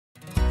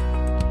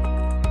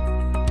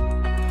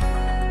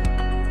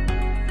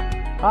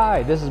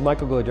Hi, this is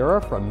Michael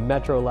Gladura from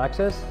Metro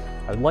Lexus.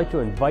 I'd like to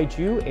invite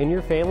you and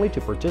your family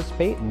to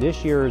participate in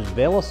this year's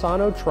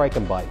VeloSano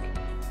Trike bike.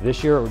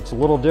 This year it's a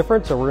little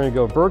different, so we're going to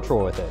go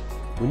virtual with it.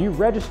 When you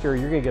register,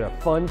 you're going to get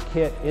a fun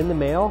kit in the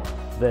mail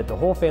that the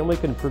whole family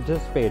can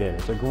participate in.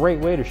 It's a great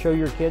way to show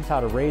your kids how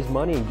to raise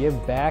money and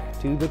give back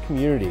to the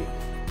community.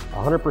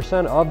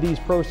 100% of these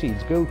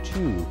proceeds go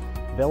to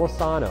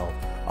VeloSano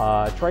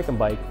Trike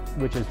bike,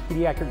 which is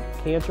pediatric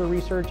cancer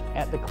research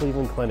at the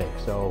Cleveland Clinic.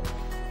 So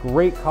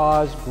great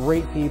cause,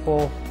 great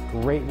people,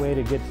 great way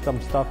to get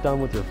some stuff done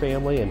with your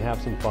family and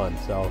have some fun.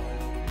 So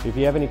if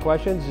you have any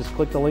questions, just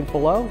click the link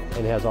below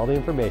and it has all the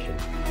information.